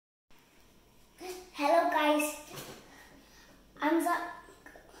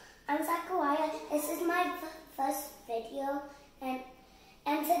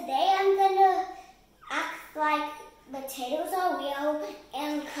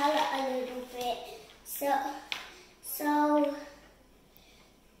color a little bit. So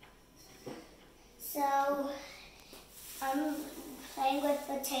I'm playing with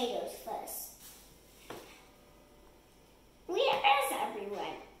potatoes first. Where is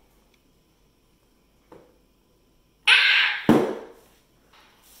everyone? Ah!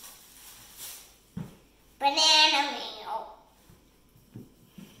 Banana meal.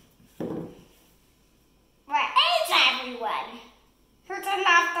 Where is everyone? Who turned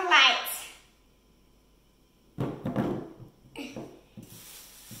off the lights?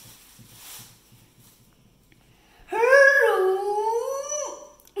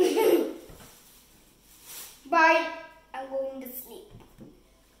 Bye. I'm going to sleep.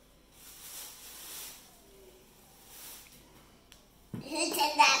 Who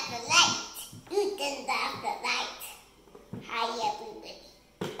turned off the light? Who turned off the light? Hi, everybody.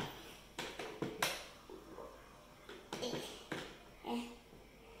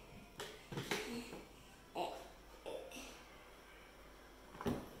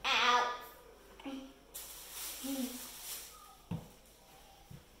 Ow.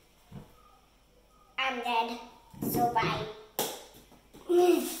 I'm dead, so bye.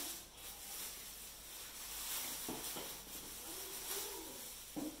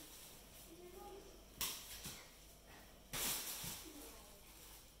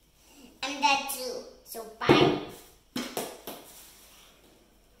 I'm dead too, so bye.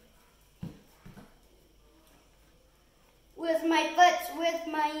 With my foot, with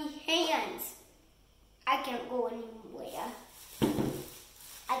my hands. I can't go anywhere.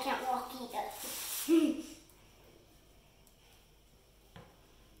 I can't walk either.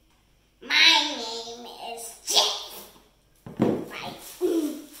 My name is Jeff. Bye.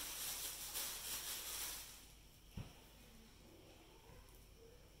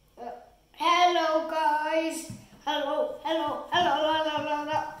 Hello, guys. Hello.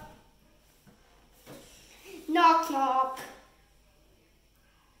 Knock, knock.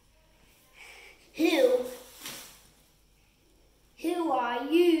 Who are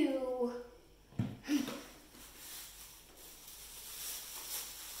you?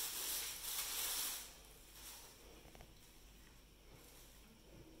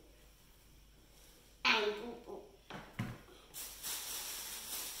 I'm Boo-Boo.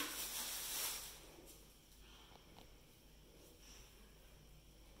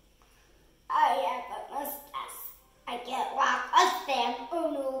 I have a mustache. I can't walk a stand. Oh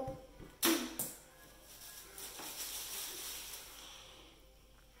no.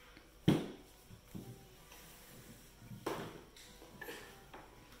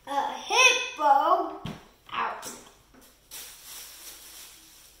 A hippo. Out.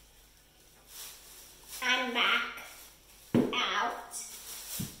 I'm back. Out.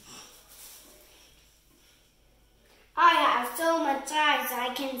 I have so much eyes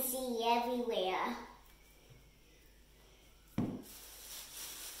I can see everywhere.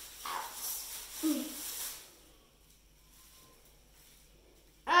 Out.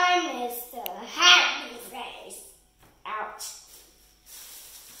 I'm Mr. Happy Face. Out.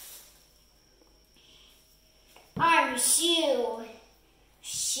 I'm Shoe.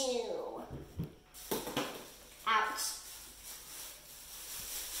 Out.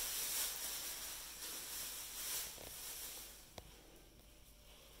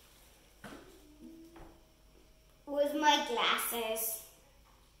 With my glasses.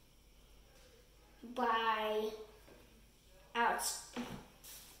 Bye. Out.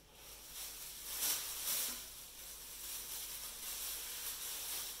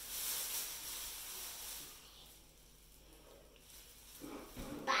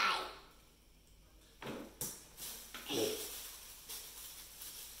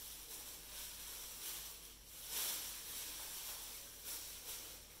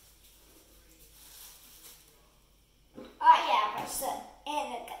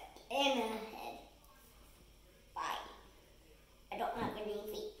 And a head. Bye. I don't have any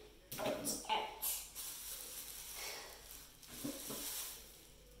feet. It's out.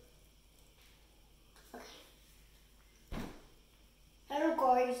 Okay. Hello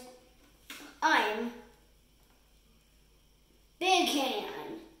guys. I'm Big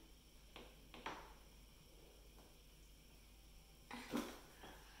Hand.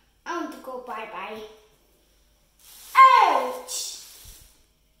 I want to go bye-bye. Ouch!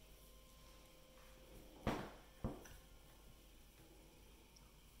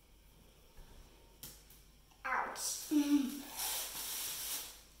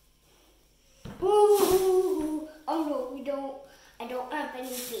 Ooh. Oh no, we don't. I don't have any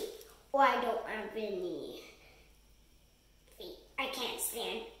feet. Or I don't have any feet. I can't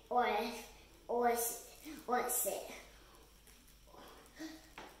stand or sit.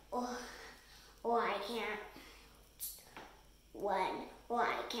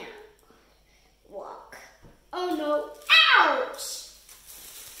 can't walk. Oh no, ouch!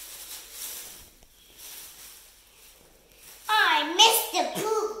 I missed the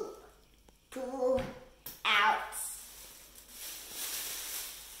poo. Poo out.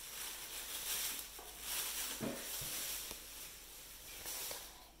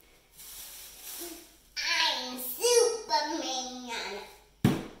 I'm Superman.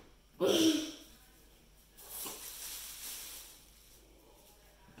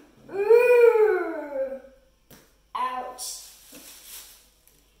 Ouch.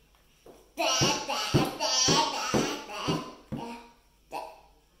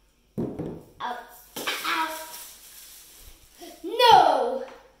 No!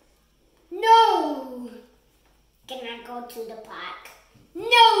 No! Can I go to the park?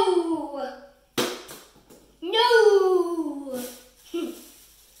 No! No!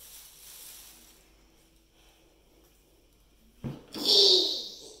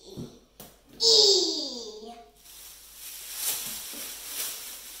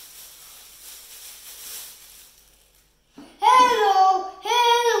 Hello,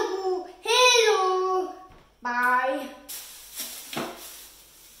 hello, hello. Bye.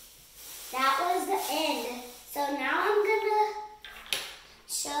 That was the end. So now I'm gonna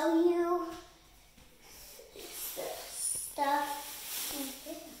show you stuff.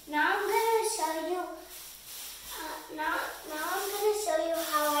 Now I'm gonna show you. Now I'm gonna show you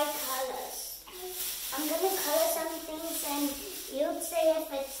how I color. I'm gonna color some things, and you'd say if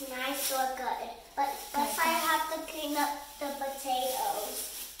it's nice or good. But first I have to clean up the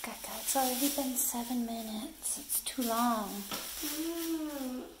potatoes. Kaka, it's already been 7 minutes. It's too long.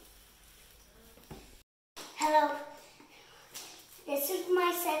 Hello. This is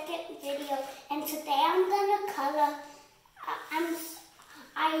my second video, and today I'm gonna color.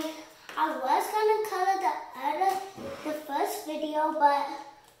 I was gonna color the first video, but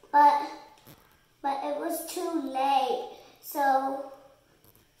it was too late. So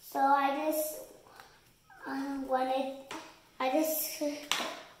I just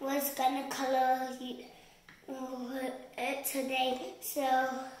was gonna color it today.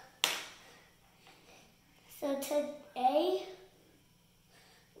 So today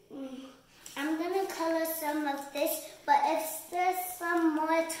I'm gonna color some of this, but if there's some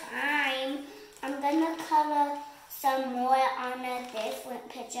more time, I'm gonna color some more on a different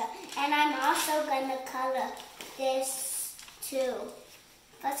picture. And I'm also gonna color this too.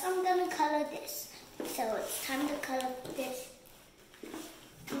 First I'm gonna color this. So it's time to color this.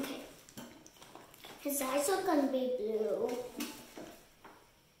 Okay. His eyes are gonna be blue.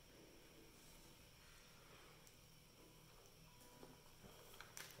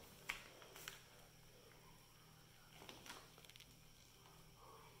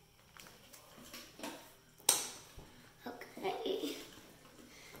 Okay.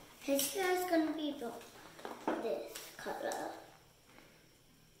 His hair is gonna be this color.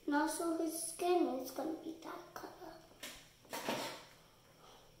 And also his skin is gonna be that color.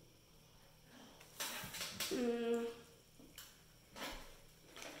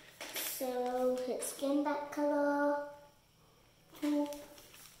 So his skin that color.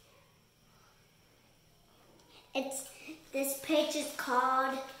 This page is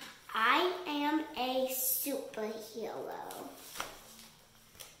called I Am a Superhero.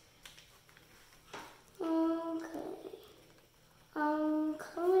 Okay. I'm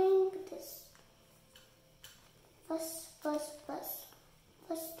coloring this. First.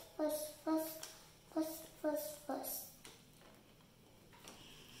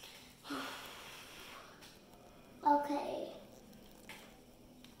 Okay.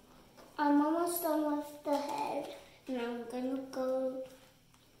 I'm almost done with the head, and I'm gonna go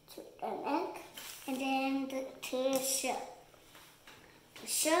to the neck, and then to the shirt. The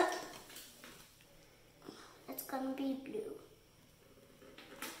shirt, it's gonna be blue.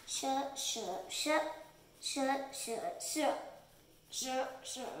 Shirt.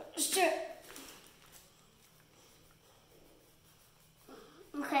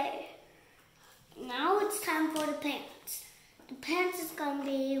 Okay, now it's time for the pants. The pants is gonna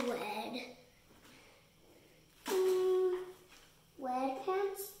be red. Red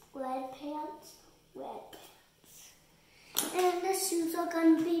pants. And the shoes are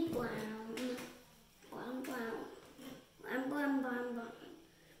gonna be brown.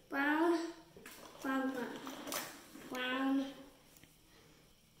 Brown.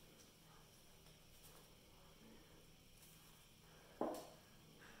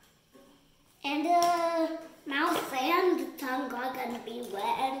 And the mouth and the tongue are gonna be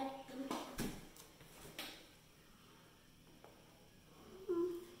red.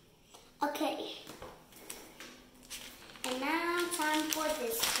 Okay. And now time for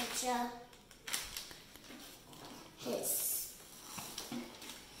this picture.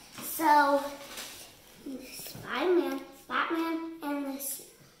 So, Spider-Man, Batman, and the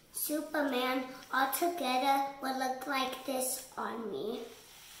Superman all together will look like this on me.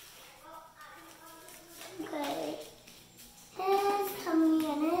 Okay. His tummy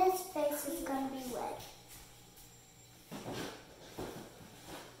and his face is gonna be wet.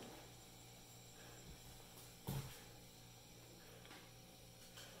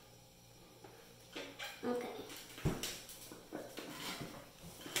 Okay.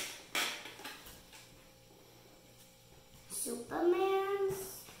 Superman's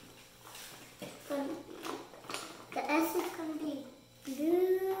the S is gonna be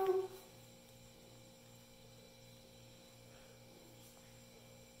blue.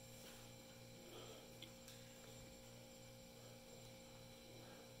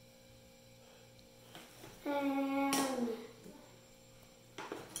 And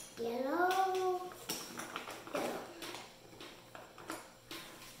yellow.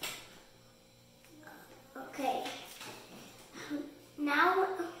 Okay. Now,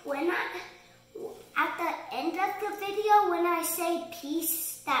 at the end of the video, when I say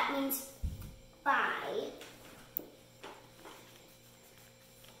peace, that means bye.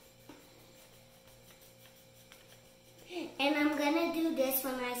 And I'm gonna do this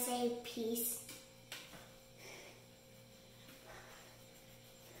when I say peace.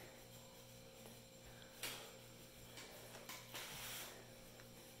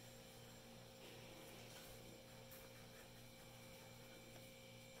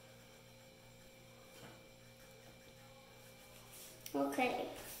 Okay.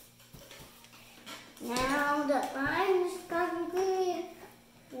 Now the line's gonna be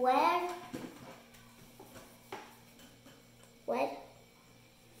wet.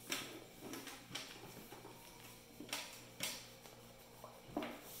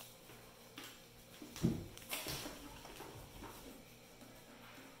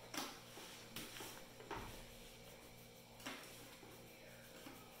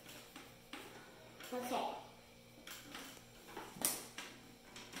 Okay.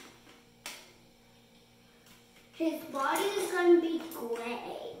 His body is going to be gray.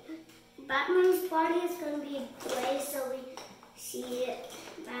 Batman's body is going to be gray so we see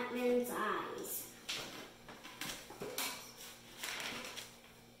Batman's eyes.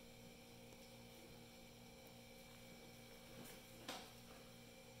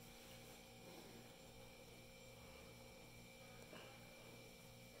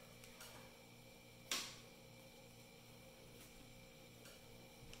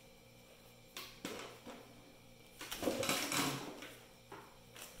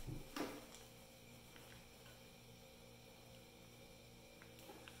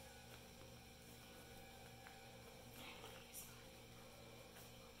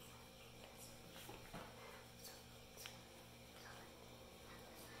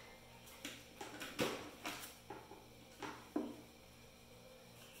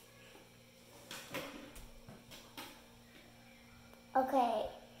 Okay,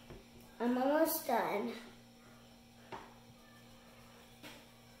 I'm almost done.